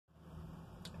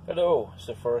Hello, it's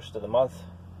the first of the month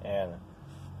and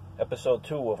episode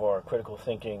 2 of our critical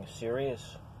thinking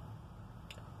series.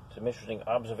 Some interesting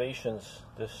observations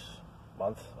this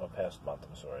month, or past month,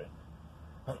 I'm sorry.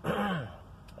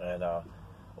 And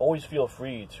always feel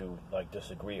free to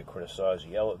disagree or criticize,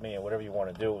 yell at me, or whatever you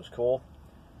want to do is cool.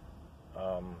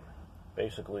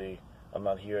 Basically, I'm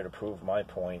not here to prove my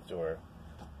point or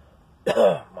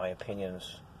my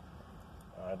opinions.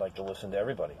 I'd like to listen to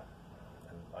everybody.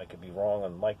 I could be wrong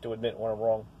and like to admit when I'm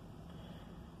wrong.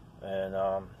 And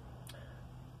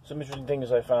some interesting things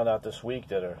I found out this week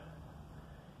that are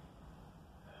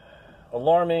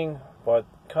alarming, but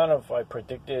kind of I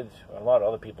predicted, a lot of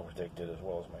other people predicted as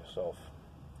well as myself.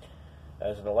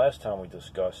 As in the last time we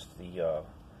discussed, the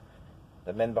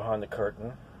men behind the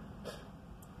curtain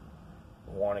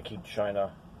want to keep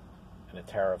China and the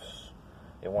tariffs.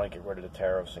 They want to get rid of the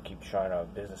tariffs and keep China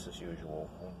business as usual.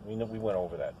 We went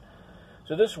over that.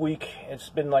 So this week, it's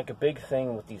been like a big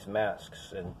thing with these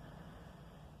masks, and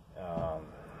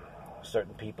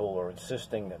certain people are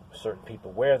insisting that certain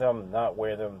people wear them, not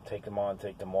wear them, take them on,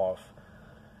 take them off.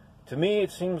 To me,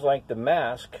 it seems like the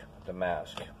mask, you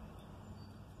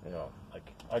know,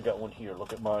 like I got one here,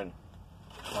 look at mine.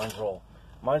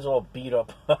 Mine's all beat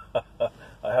up.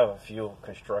 I have a few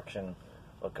construction,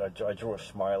 look, I drew a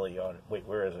smiley on it. Wait,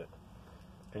 where is it?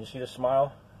 Can you see the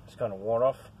smile? It's kind of worn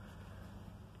off.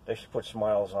 They should put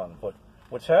smiles on. But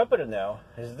what's happening now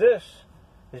is this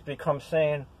has become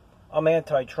saying, I'm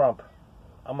anti-Trump,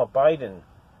 I'm a Biden,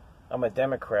 I'm a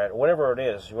Democrat, whatever it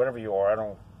is, whatever you are. I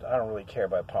don't really care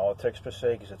about politics per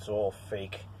se, because it's all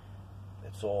fake.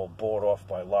 It's all bought off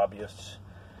by lobbyists.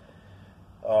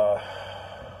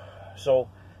 So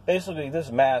basically,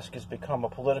 this mask has become a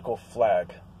political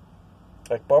flag.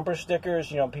 Like bumper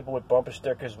stickers, people with bumper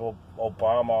stickers will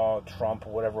Obama, Trump,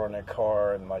 or whatever on their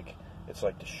car, and it's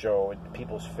like to show in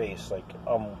people's face,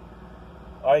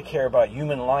 I care about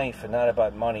human life and not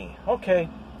about money. Okay,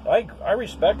 I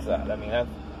respect that. I mean,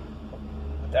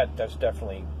 that's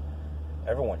definitely,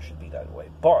 everyone should be that way.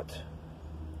 But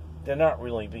they're not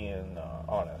really being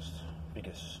honest,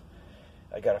 because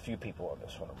I got a few people on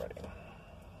this one already.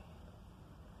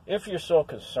 If you're so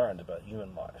concerned about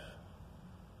human life,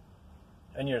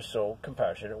 and you're so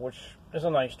compassionate, which is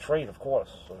a nice trait, of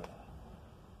course.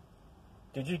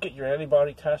 Did you get your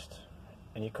antibody test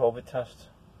and your COVID test?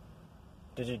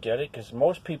 Did you get it? Because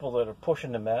most people that are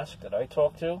pushing the mask that I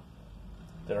talk to,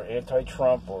 that are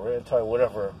anti-Trump or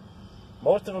anti-whatever,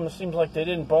 most of them, it seems like they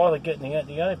didn't bother getting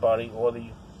the antibody, or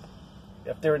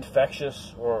if they're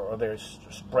infectious, or they're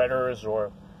spreaders,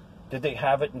 or did they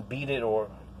have it and beat it, or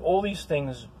all these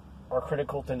things are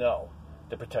critical to know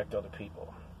to protect other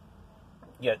people.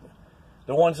 Yet,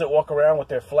 the ones that walk around with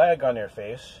their flag on their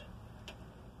face,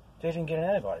 they didn't get an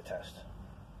antibody test.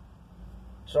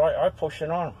 So I push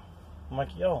it on them. I'm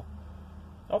like, yo,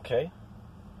 okay.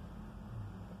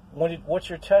 What's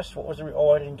your test? What was the...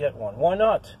 Oh, I didn't get one. Why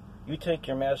not? You take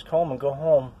your mask home and go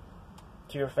home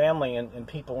to your family and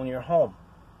people in your home.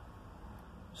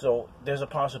 So there's a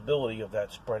possibility of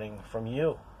that spreading from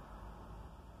you.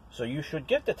 So you should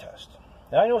get the test.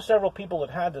 Now, I know several people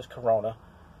that had this corona.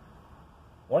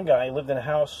 One guy lived in a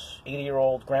house,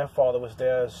 80-year-old grandfather was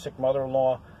there, sick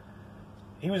mother-in-law.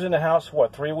 He was in the house,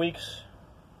 3 weeks?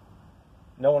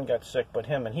 No one got sick but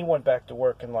him, and he went back to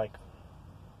work in 2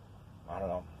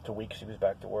 weeks he was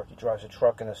back to work. He drives a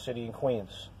truck in a city in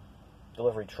Queens,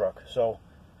 delivery truck. So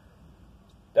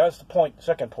that's the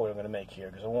second point I'm going to make here,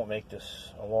 because I won't make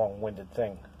this a long-winded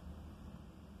thing.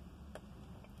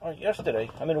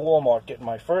 Yesterday, I'm in Walmart getting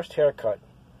my first haircut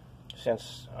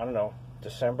since,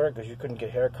 December, because you couldn't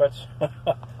get haircuts.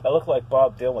 I look like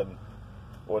Bob Dylan,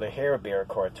 or the Hair Bear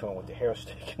cartoon with the hair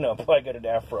sticking up. I got an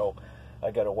afro.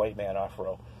 I got a white man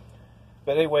afro.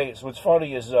 But anyway, so what's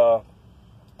funny is, not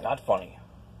funny.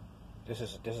 This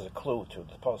is a clue to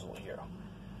the puzzle here.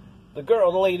 The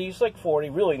lady, she's like 40,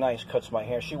 really nice, cuts my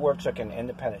hair. She works like an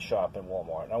independent shop in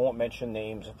Walmart. I won't mention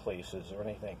names of places or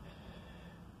anything.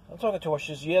 I'm talking to her.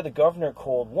 She says, yeah, the governor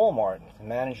called Walmart, the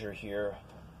manager here,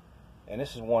 and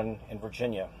this is one in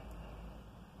Virginia,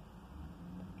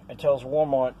 and tells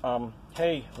Walmart,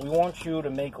 hey, we want you to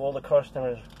make all the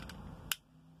customers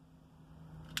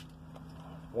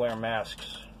wear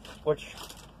masks, which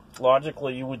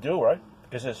logically you would do, right?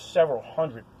 Because there's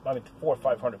 400 or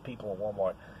 500 people in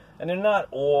Walmart, and they're not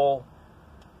all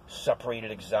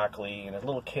separated exactly, and there's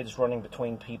little kids running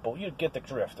between people. You get the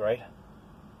drift, right?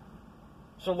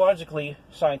 So logically,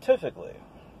 scientifically,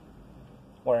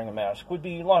 wearing a mask would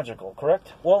be logical,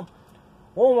 correct? Well,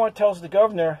 Walmart tells the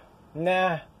governor,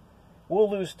 nah, we'll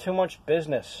lose too much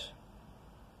business.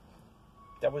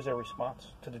 That was their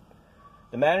response to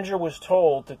The manager was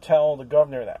told to tell the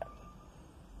governor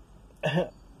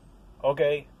that.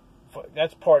 Okay,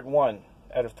 that's part 1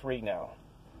 out of 3 now.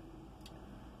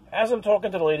 As I'm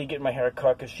talking to the lady getting my hair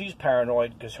cut, because she's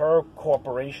paranoid, because her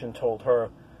corporation told her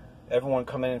everyone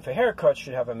coming in for haircuts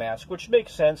should have a mask, which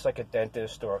makes sense, like a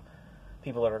dentist or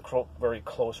people that are very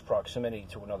close proximity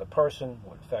to another person,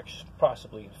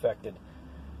 possibly infected.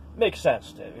 Makes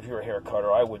sense. If you're a hair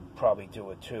cutter, I would probably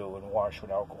do it too and wash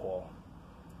with alcohol.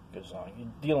 Because you're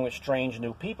dealing with strange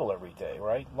new people every day,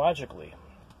 right? Logically.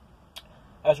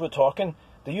 As we're talking,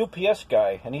 the UPS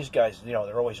guy, and these guys,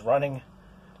 they're always running.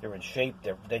 They're in shape.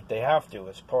 They have to.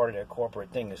 It's part of their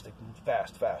corporate thing is to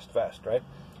fast, right?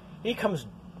 He comes,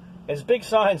 there's big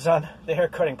signs on the hair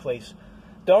cutting place.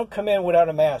 Don't come in without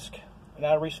a mask. And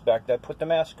out of respect, I put the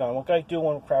mask on. What can I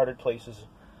do in crowded places?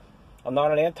 I'm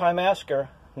not an anti-masker.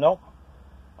 Nope.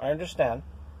 I understand.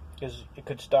 Because it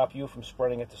could stop you from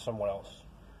spreading it to someone else.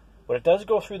 But it does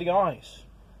go through the eyes.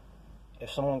 If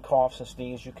someone coughs and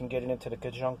sneezes, you can get it into the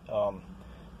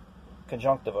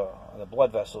conjunctiva, the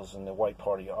blood vessels in the white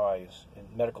part of your eyes. In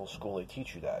medical school, they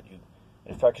teach you that.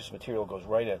 Infectious material goes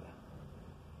right in.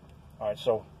 All right,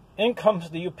 so in comes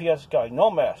the UPS guy, no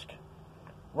mask.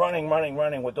 Running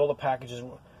with all the packages.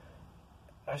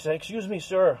 I said, "Excuse me,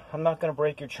 sir. I'm not going to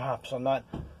break your chops. I'm not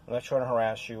trying to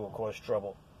harass you or cause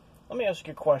trouble. Let me ask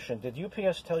you a question. Did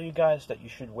UPS tell you guys that you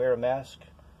should wear a mask?"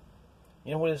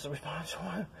 You know what his response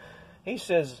was? He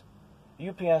says,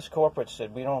 "UPS corporate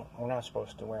said we're not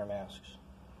supposed to wear masks.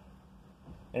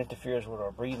 It interferes with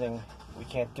our breathing. We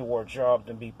can't do our job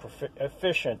and be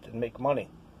efficient and make money.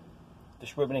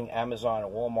 Distributing Amazon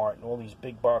and Walmart and all these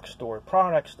big box store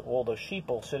products to all those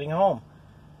sheeple sitting home."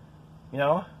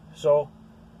 So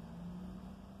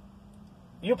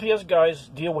UPS guys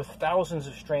deal with thousands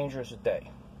of strangers a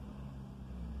day.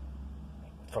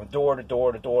 From door to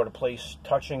door to door to place,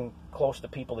 touching close to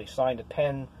people they signed a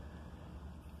pen.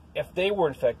 If they were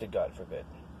infected, God forbid,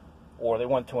 or they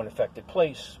went to an infected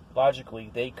place, logically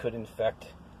they could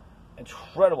infect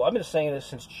incredible. I've been saying this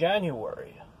since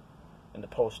January in the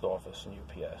post office and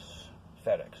UPS,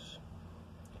 FedEx.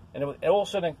 And it all of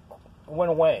a sudden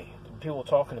went away. People were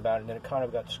talking about it, and then it kind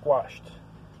of got squashed.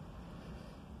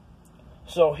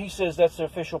 So he says that's the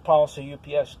official policy,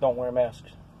 UPS, don't wear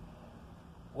masks.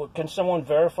 Well, can someone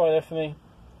verify that for me?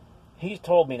 He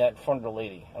told me that in front of the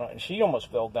lady. And she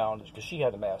almost fell down because she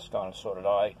had a mask on, and so did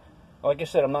I. Like I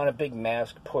said, I'm not a big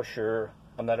mask pusher.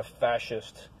 I'm not a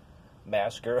fascist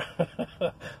masker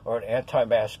or an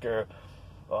anti-masker.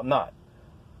 Well, I'm not.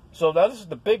 So this is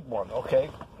the big one, okay?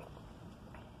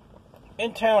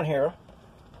 In town here,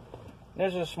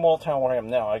 there's a small town where I am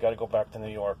now. I got to go back to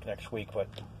New York next week, but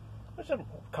it's a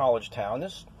college town.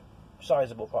 There's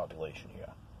sizable population here.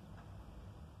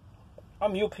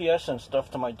 I'm UPS and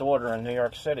stuff to my daughter in New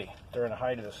York City during the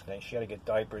height of this thing. She had to get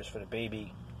diapers for the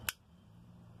baby,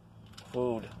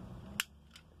 food.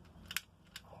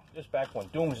 Just back when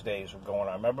doomsdays were going on.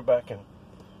 I remember back in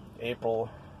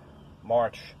April,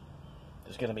 March,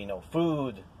 there's going to be no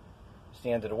food. It's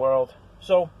the end of the world.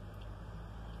 So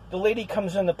the lady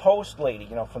comes in, the post lady,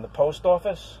 from the post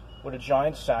office with a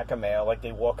giant sack of mail, like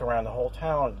they walk around the whole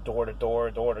town, door to door,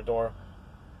 door to door.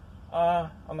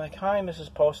 I'm like, "Hi,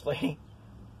 Mrs. Post Lady.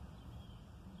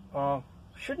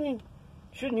 Shouldn't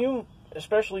you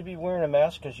especially be wearing a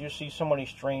mask because you see so many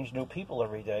strange new people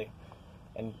every day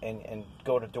and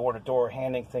go to door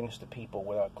handing things to people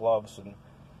without gloves?" And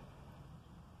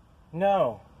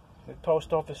no, the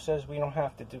post office says we don't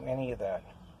have to do any of that,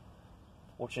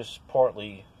 which is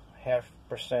partly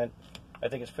 0.5%. I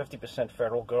think it's 50%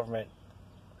 federal government,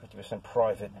 50%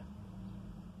 private.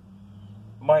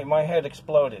 My head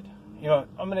exploded.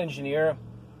 I'm an engineer.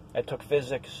 I took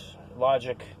physics,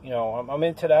 logic. I'm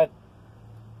into that.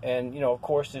 And, of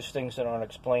course, there's things that aren't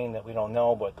explained that we don't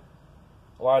know, but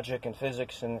logic and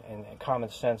physics and common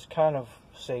sense kind of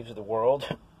saves the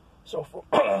world. So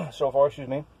far, excuse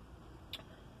me.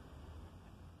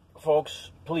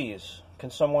 Folks, please, can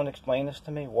someone explain this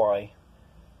to me? Why,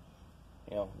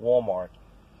 Walmart,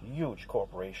 huge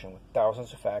corporation with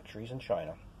thousands of factories in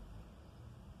China,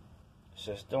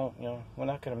 says, we're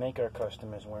not going to make our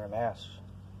customers wear masks.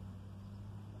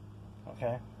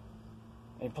 Okay?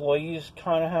 Employees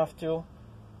kind of have to,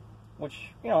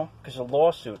 which, because of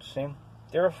lawsuits, see?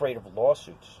 They're afraid of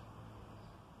lawsuits.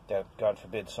 That, God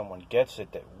forbid, someone gets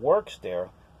it that works there,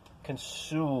 can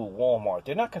sue Walmart.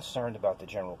 They're not concerned about the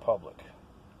general public.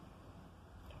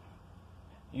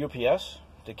 UPS,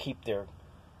 to keep their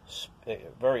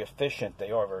very efficient,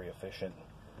 they are very efficient,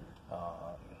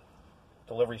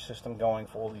 delivery system going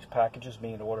for all these packages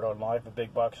being ordered online for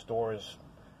big box stores,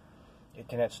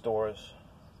 internet stores,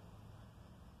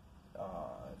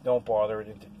 don't bother.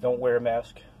 Don't wear a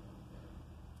mask.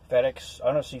 FedEx,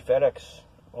 I don't see FedEx,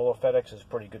 although FedEx is a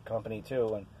pretty good company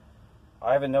too, and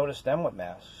I haven't noticed them with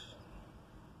masks.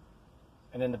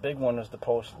 And then the big one is the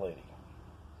post lady.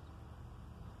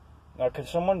 Now, can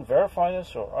someone verify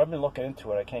this? Or I've been looking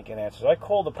into it. I can't get answers. I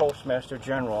called the Postmaster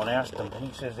General and asked him, and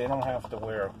he says they don't have to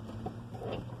wear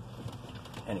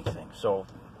anything. So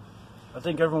I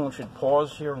think everyone should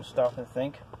pause here and stop and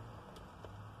think.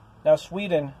 Now,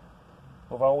 Sweden,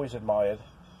 who I've always admired,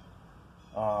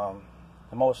 the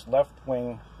most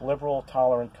left-wing, liberal,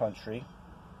 tolerant country,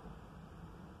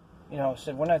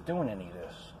 said, we're not doing any of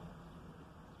this.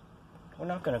 We're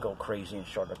not going to go crazy and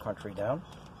shut our country down.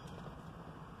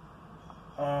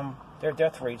 Their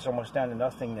death rate's almost down to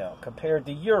nothing now compared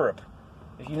to Europe.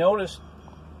 If you notice,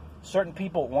 certain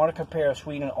people want to compare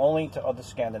Sweden only to other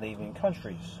Scandinavian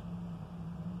countries.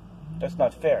 That's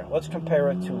not fair. Let's compare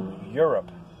it to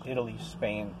Europe, Italy,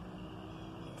 Spain,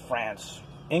 France,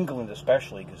 England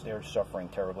especially, because they're suffering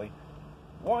terribly.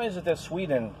 Why is it that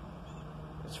Sweden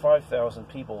is 5,000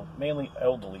 people, mainly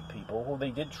elderly people, who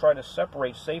they did try to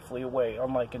separate safely away,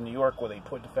 unlike in New York where they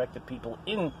put infected people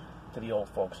into the old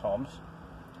folks' homes?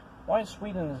 Why in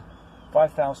Sweden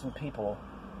 5,000 people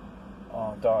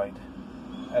died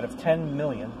out of 10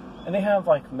 million? And they have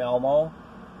like Malmo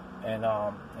and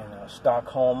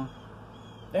Stockholm.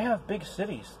 They have big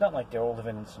cities. It's not like they're all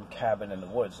living in some cabin in the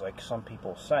woods like some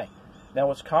people say. Now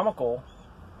what's comical,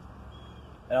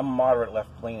 and I'm a moderate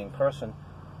left-leaning person,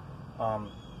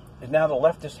 is now the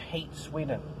leftists hate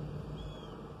Sweden.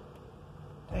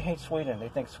 They hate Sweden. They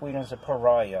think Sweden's a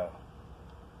pariah.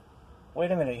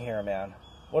 Wait a minute here, man.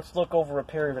 Let's look over a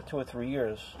period of 2 or 3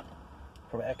 years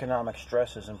from economic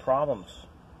stresses and problems.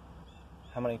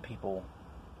 How many people,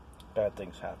 bad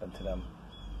things happen to them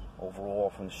overall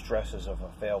from the stresses of a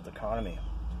failed economy?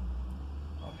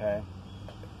 Okay?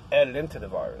 Added into the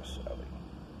virus, sadly.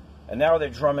 And now they're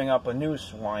drumming up a new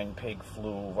swine, pig,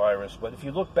 flu virus. But if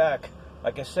you look back,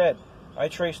 like I said, I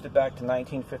traced it back to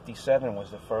 1957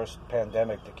 was the first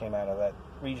pandemic that came out of that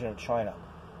region of China.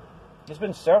 There's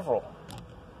been several.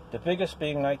 The biggest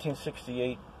being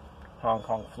 1968 Hong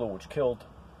Kong flu, which killed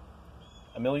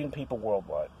 1 million people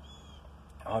worldwide,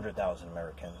 100,000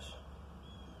 Americans.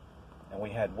 And we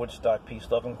had Woodstock, peace,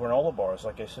 love, and granola bars,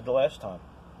 like I said the last time.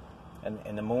 And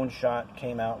the moonshot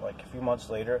came out like a few months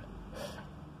later,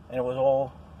 and it was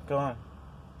all gone.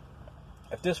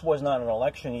 If this was not an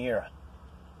election year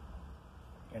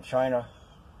in China,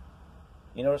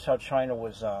 you notice how China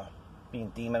was being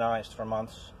demonized for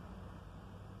months?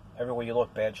 Everywhere you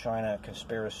look, bad China,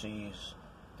 conspiracies,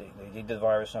 they did the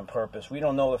virus on purpose. We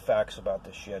don't know the facts about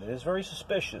this yet. It is very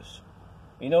suspicious.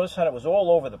 You notice how it was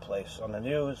all over the place on the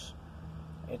news,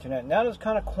 internet. Now it's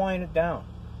kind of quieted down.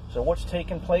 So what's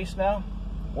taking place now?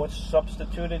 What's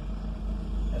substituted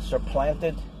and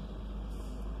supplanted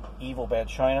evil bad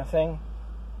China thing?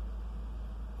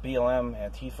 BLM,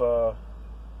 Antifa,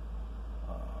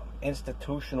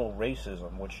 institutional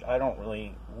racism, which I don't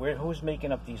really... who's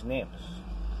making up these names?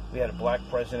 We had a black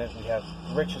president. We have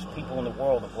the richest people in the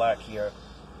world are black here.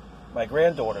 My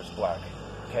granddaughter's black,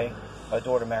 okay? My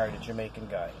daughter married a Jamaican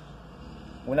guy.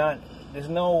 I'm not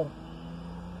even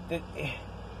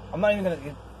going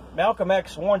to... Malcolm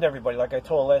X warned everybody, like I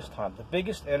told last time, the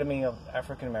biggest enemy of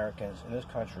African Americans in this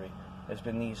country has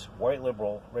been these white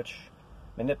liberal, rich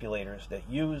manipulators that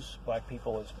use black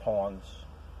people as pawns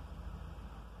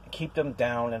and keep them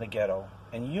down in a ghetto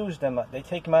and use them. They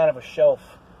take them out of a shelf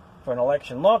for an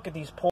election. Look at these poor